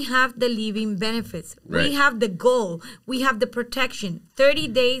 We have the living benefits. Right. We have the goal. We have the protection. 30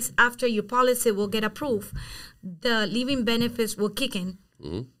 days after your policy will get approved, the living benefits will kick in,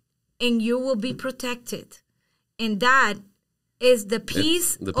 and you will be protected. And that is the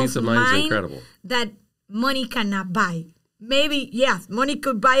peace of mind is incredible. That money cannot buy. Maybe, yes, money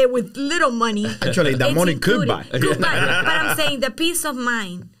could buy it with little money. Actually, that money could buy. But I'm saying the peace of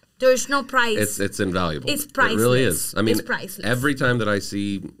mind, there's no price. It's invaluable. It's priceless. It really is. I mean, it's priceless. Every time that I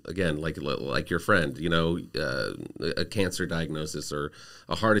see, again, like your friend, a cancer diagnosis or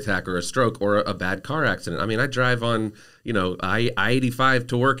a heart attack or a stroke or a bad car accident. I mean, I drive on, I-85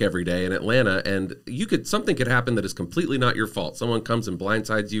 to work every day in Atlanta, and something could happen that is completely not your fault. Someone comes and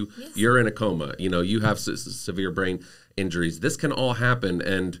blindsides you. Yes. You're in a coma. You have severe brain injuries. This can all happen.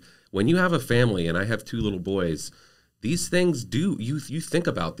 And when you have a family, and I have 2 little boys, these things you think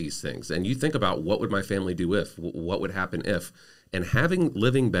about these things, and you think about, what would my family do if, what would happen if, and having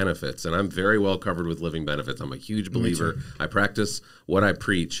living benefits. And I'm very well covered with living benefits. I'm a huge believer. I practice what I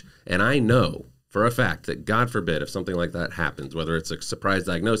preach, and I know for a fact that, God forbid, if something like that happens, whether it's a surprise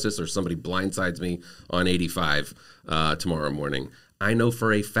diagnosis or somebody blindsides me on 85 tomorrow morning, I know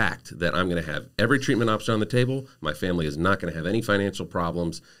for a fact that I'm going to have every treatment option on the table. My family is not going to have any financial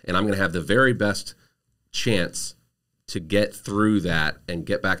problems, and I'm going to have the very best chance to get through that and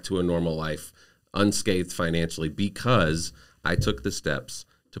get back to a normal life unscathed financially because I took the steps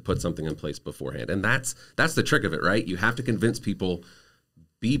to put something in place beforehand. And that's the trick of it, right? You have to convince people,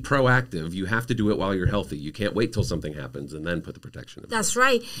 be proactive. You have to do it while you're healthy. You can't wait till something happens and then put the protection in place. That's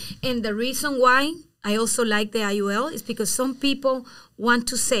right. And the reason why I also like the IUL is because some people want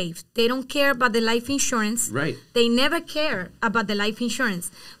to save. They don't care about the life insurance. Right. They never care about the life insurance,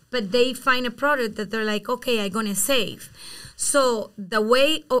 but they find a product that they're like, okay, I'm going to save. So the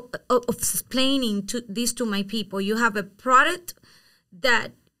way of explaining this to my people, you have a product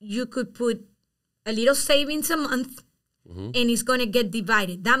that you could put a little savings a month, and it's going to get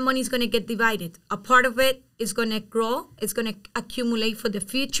divided. That money is going to get divided. A part of it is going to grow. It's going to accumulate for the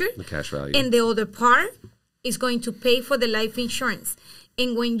future. The cash value. And the other part is going to pay for the life insurance.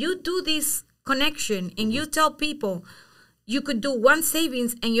 And when you do this connection and you tell people you could do one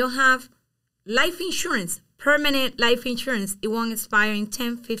savings and you'll have life insurance, permanent life insurance, it won't expire in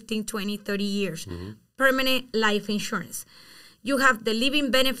 10, 15, 20, 30 years. Permanent life insurance. You have the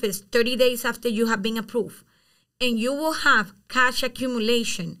living benefits 30 days after you have been approved. And you will have cash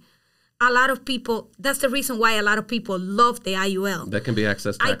accumulation. A lot of people, that's the reason why a lot of people love the IUL. That can be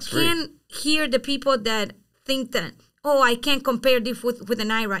accessed tax-free. I can hear the people that think that, oh, I can't compare this with an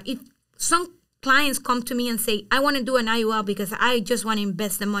IRA. If some clients come to me and say, I want to do an IUL because I just want to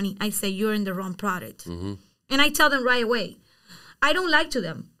invest the money, I say, you're in the wrong product. And I tell them right away. I don't lie to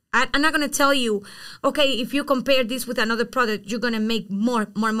them. I'm not going to tell you, okay, if you compare this with another product, you're going to make more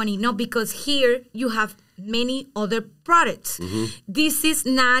money. No, because here you have many other products. This is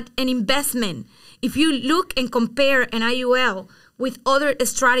not an investment. If you look and compare an IUL with other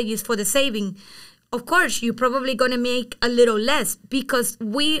strategies for the saving, of course, you're probably going to make a little less because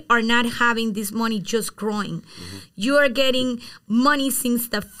we are not having this money just growing. You are getting money since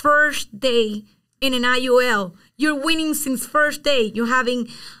the first day in an IUL. You're winning since first day. You're having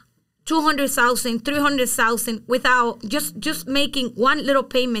 200,000, 300,000 without just making one little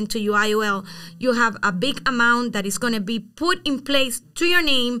payment to your IUL. You have a big amount that is going to be put in place to your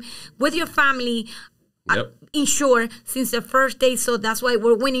name with your family, insured since the first day. So that's why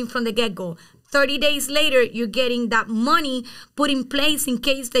we're winning from the get-go. 30 days later, you're getting that money put in place in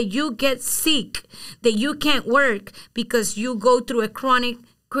case that you get sick, that you can't work because you go through a chronic,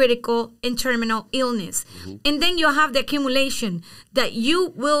 critical, and terminal illness. And then you have the accumulation that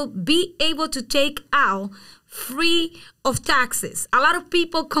you will be able to take out free of taxes. A lot of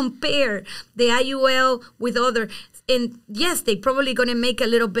people compare the IUL with other, and yes, they probably going to make a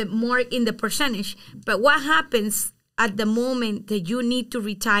little bit more in the percentage, but what happens at the moment that you need to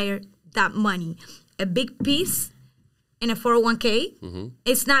retire that money? A big piece in a 401k,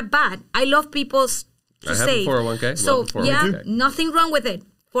 it's not bad. I love people to save. I have a 401k. So, 401k. Nothing wrong with it.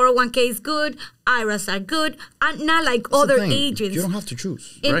 401k is good. IRAs are good. Not like That's other agents. You don't have to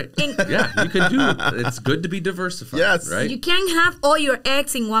choose. Right. Yeah, you can do. It's good to be diversified. Yes. Right. You can't have all your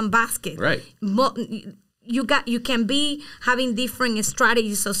eggs in one basket. Right. You can be having different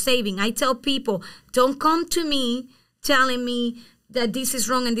strategies of saving. I tell people, don't come to me telling me that this is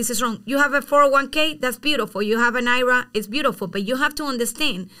wrong and this is wrong. You have a 401k, that's beautiful. You have an IRA, it's beautiful. But you have to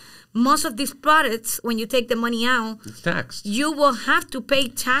understand, most of these products, when you take the money out, it's taxed. You will have to pay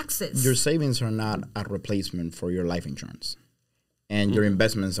taxes. Your savings are not a replacement for your life insurance, and your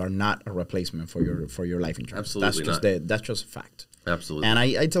investments are not a replacement for your life insurance. Absolutely That's just a fact. Absolutely. And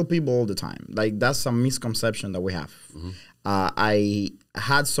I tell people all the time, like, that's a misconception that we have. I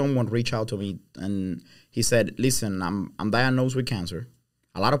had someone reach out to me and he said, listen, I'm diagnosed with cancer.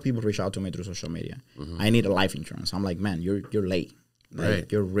 A lot of people reach out to me through social media. I need a life insurance. I'm like, man, you're late. Like,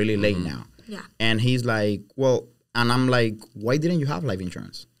 right. You're really late now. Yeah. And he's like, well, and I'm like, why didn't you have life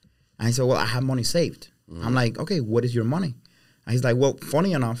insurance? And he said, well, I have money saved. I'm like, okay, what is your money? And he's like, well,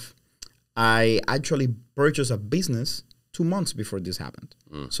 funny enough, I actually purchased a business 2 months before this happened.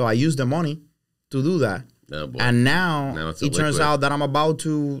 So I used the money to do that. Oh, boy. And now it turns liquid. out that I'm about to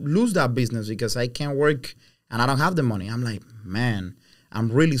lose that business because I can't work and I don't have the money. I'm like, man, I'm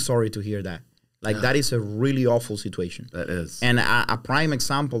really sorry to hear that. Like, that is a really awful situation. That is. And a prime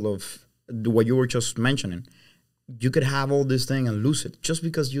example of what you were just mentioning, you could have all this thing and lose it just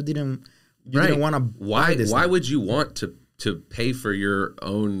because you didn't want to buy this. Why would you want to pay for your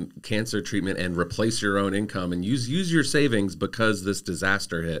own cancer treatment and replace your own income and use your savings because this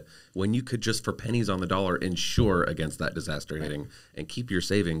disaster hit, when you could just, for pennies on the dollar, insure against that disaster hitting and keep your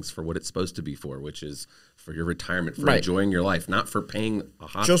savings for what it's supposed to be for, which is for your retirement, for enjoying your life, not for paying a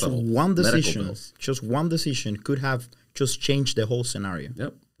hospital. Just one decision could have just change the whole scenario.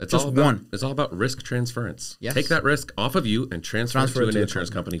 Yep. It's Just all about, one. It's all about risk transference. Yes. Take that risk off of you and transfer it to an the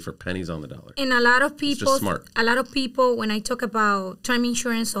insurance company for pennies on the dollar. And a lot of people, smart. when I talk about term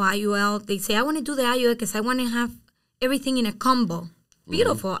insurance or IUL, they say, I want to do the IUL because I want to have everything in a combo.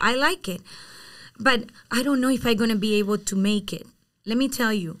 Beautiful. I like it. But I don't know if I'm going to be able to make it. Let me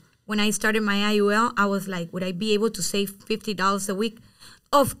tell you, when I started my IUL, I was like, would I be able to save $50 a week?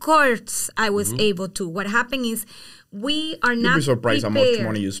 Of course I was able to. What happened is we are not You'd be surprised prepared. how much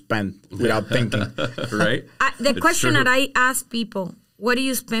money you spend without thinking. Right? The question true. that I ask people, what do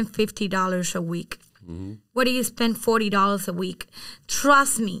you spend $50 a week? What do you spend $40 a week?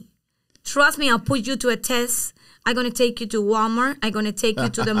 Trust me, I'll put you to a test. I'm going to take you to Walmart. I'm going to take you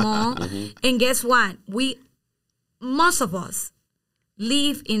to the mall. And guess what? Most of us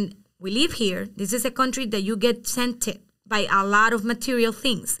we live here. This is a country that you get sent by a lot of material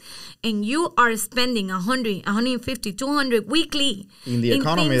things. And you are spending 100, 150, 200 weekly. In the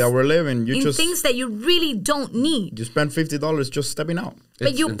economy that we're living, in things that you really don't need. You spend $50 just stepping out.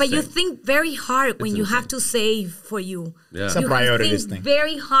 But you think very hard when you have to save for you. Yeah. It's a priorities think thing.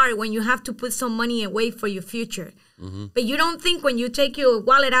 very hard when you have to put some money away for your future. But you don't think when you take your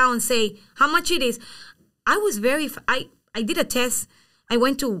wallet out and say how much it is. I did a test. I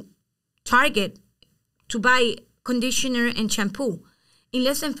went to Target to buy conditioner and shampoo. In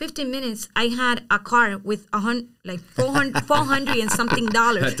less than 15 minutes, I had a cart with 400 and something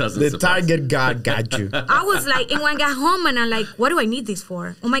dollars. That doesn't The surprise Target God got you. I was like, and when I got home, and I'm like, what do I need this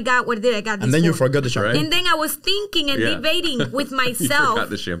for? Oh my God, what did I got this for? And then you forgot the shampoo. Right. And then I was thinking and debating with You myself. forgot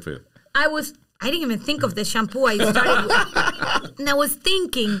the shampoo. I didn't even think of the shampoo I started with. And I was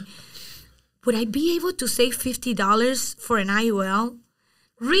thinking, would I be able to save $50 for an IUL?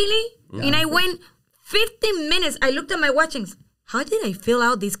 Really? Yeah. And I went 15 minutes. I looked at my watch and how did I fill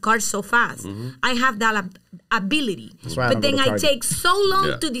out these cards so fast? I have that ability. But then I take so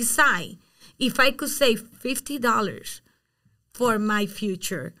long to decide if I could save $50 for my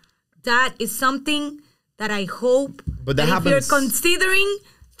future. That is something that I hope But that if you're happens. considering,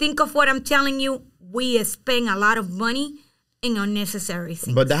 think of what I'm telling you. We spend a lot of money in unnecessary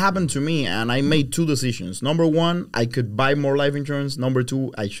things. But that happened to me, and I made two decisions. Number one, I could buy more life insurance. Number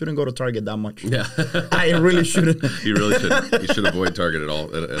two, I shouldn't go to Target that much. Yeah. I really shouldn't. You really shouldn't. You should avoid Target at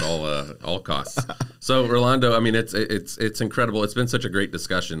all costs. So, Rolando, I mean, it's incredible. It's been such a great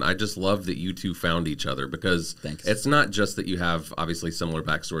discussion. I just love that you two found each other because it's not just that you have obviously similar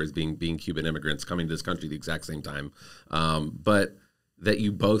backstories, being Cuban immigrants coming to this country at the exact same time, but that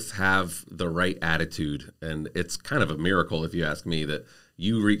you both have the right attitude. And it's kind of a miracle, if you ask me, that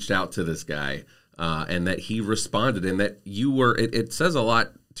you reached out to this guy and that he responded and that you were, it says a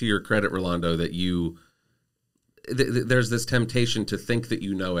lot to your credit, Rolando, that there's this temptation to think that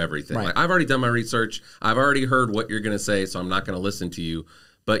you know everything. Right. Like, I've already done my research. I've already heard what you're going to say, so I'm not going to listen to you.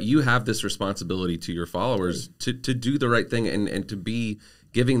 But you have this responsibility to your followers to do the right thing and to be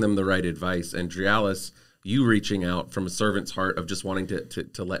giving them the right advice. And Drialys, you reaching out from a servant's heart of just wanting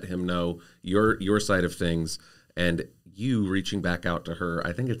to let him know your side of things, and you reaching back out to her.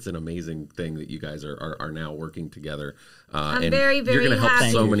 I think it's an amazing thing that you guys are now working together. I'm and very, very you're going to help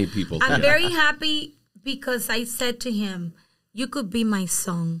happy. so many people. I'm very happy because I said to him, you could be my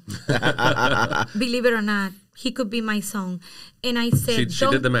son. Believe it or not, he could be my son. And I said, she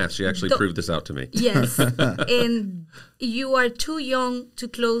did the math. She actually proved this out to me. Yes. And you are too young to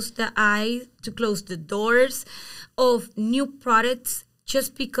close the eyes, to close the doors of new products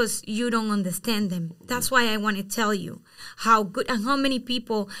just because you don't understand them. That's why I want to tell you how good and how many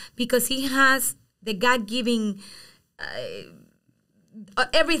people, because he has the God-giving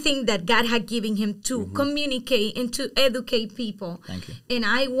everything that God had given him to communicate and to educate people. Thank you. And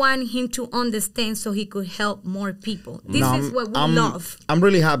I want him to understand so he could help more people. This is what we love. I'm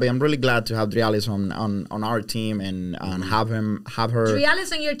really happy. I'm really glad to have Drialys on our team and have her.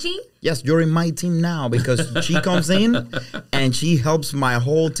 Drialys on your team? Yes, you're in my team now because she comes in and she helps my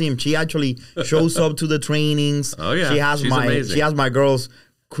whole team. She actually shows up to the trainings. Oh yeah, she's amazing. She has my girls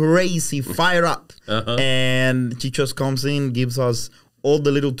crazy, fire up, and she just comes in, gives us all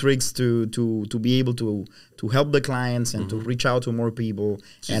the little tricks to be able to help the clients and to reach out to more people.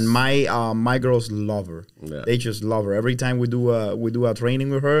 And my girls love her. Yeah. They just love her. Every time we do a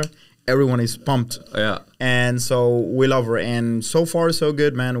training with her, everyone is pumped. Yeah. And so we love her. And so far so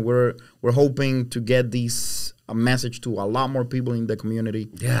good, man. We're hoping to get these a message to a lot more people in the community.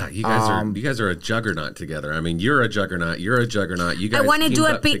 Yeah, you guys are a juggernaut together. I mean, you're a juggernaut. You're a juggernaut. You guys. I want to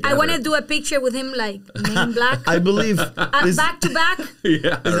do a picture with him, like Men in Black. I believe back to back.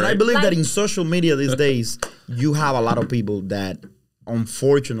 Yeah, right. I believe that in social media these days, you have a lot of people that,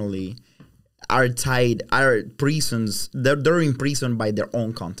 unfortunately, are prisons. They're imprisoned by their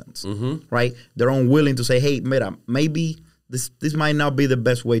own contents, right? They're unwilling to say, hey, mira, maybe this might not be the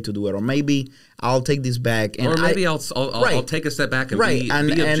best way to do it, or maybe I'll take this back, and or maybe I'll take a step back and be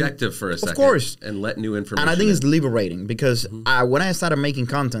objective for a second, of course, and let new information. And I think it's liberating because when I started making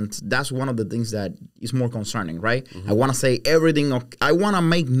content, that's one of the things that is more concerning, right? I want to say everything. I want to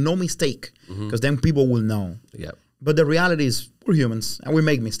make no mistake because then people will know. Yep. But the reality is we're humans and we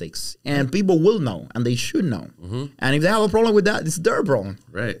make mistakes, and people will know, and they should know. And if they have a problem with that, it's their problem,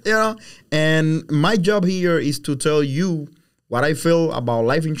 right? You know. And my job here is to tell you what I feel about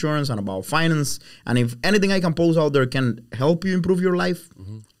life insurance and about finance. And if anything I can post out there can help you improve your life,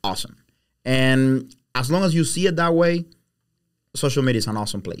 awesome. And as long as you see it that way, social media is an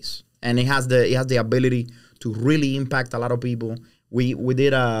awesome place. And it has the ability to really impact a lot of people. We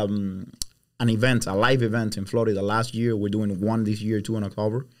did an event, a live event in Florida last year. We're doing one this year, 2 in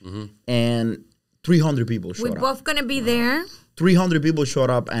October. And 300 people showed up. We're both going to be there. 300 people showed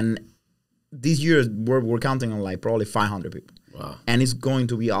up. And this year we're counting on like probably 500 people. Wow. And it's going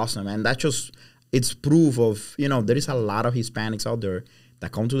to be awesome. And that's just, it's proof of, there is a lot of Hispanics out there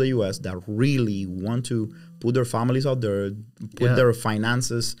that come to the U.S. that really want to put their families out there, put their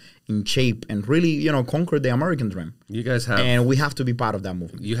finances in shape, and really, conquer the American dream. You guys have... And we have to be part of that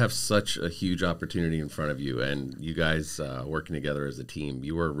movement. You have such a huge opportunity in front of you, and you guys working together as a team,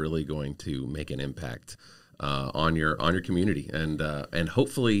 you are really going to make an impact on your community. And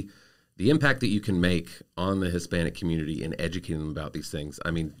hopefully... the impact that you can make on the Hispanic community in educating them about these things. I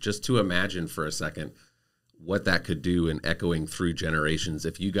mean, just to imagine for a second what that could do in echoing through generations.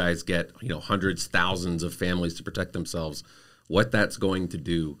 If you guys get, hundreds, thousands of families to protect themselves, what that's going to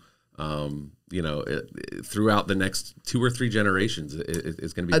do, throughout the next 2 or 3 generations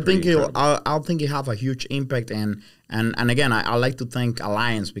is going to be I think it have a huge impact. And again, I like to thank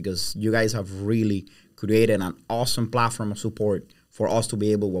Alliance because you guys have really created an awesome platform of support for us to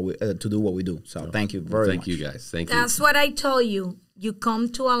be able to do what we do. So thank you very much. Thank you, guys. Thank you. That's what I told you. You come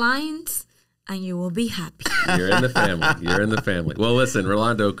to Alliance and you will be happy. You're in the family. You're in the family. Well, listen,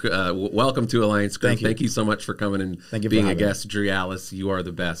 Rolando, welcome to Alliance Group. Thank you so much for coming and being a guest. Drialys, you are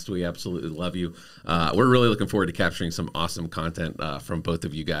the best. We absolutely love you. We're really looking forward to capturing some awesome content from both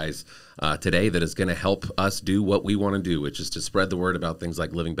of you guys today that is going to help us do what we want to do, which is to spread the word about things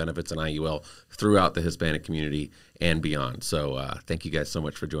like living benefits and IUL throughout the Hispanic community and beyond. So thank you guys so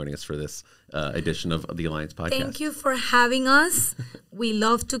much for joining us for this edition of the Alliance Podcast. Thank you for having us. We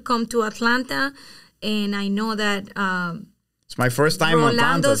love to come to Atlanta, and I know that it's my first time in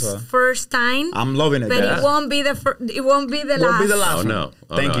Atlanta. Rolando's first time. I'm loving it. But it won't be the it won't be the last. Won't be the last. Oh no!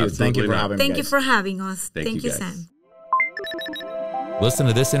 Thank you for having me. Thank you for having us. Thank you, Sam. Listen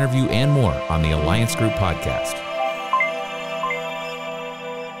to this interview and more on the Alliance Group podcast.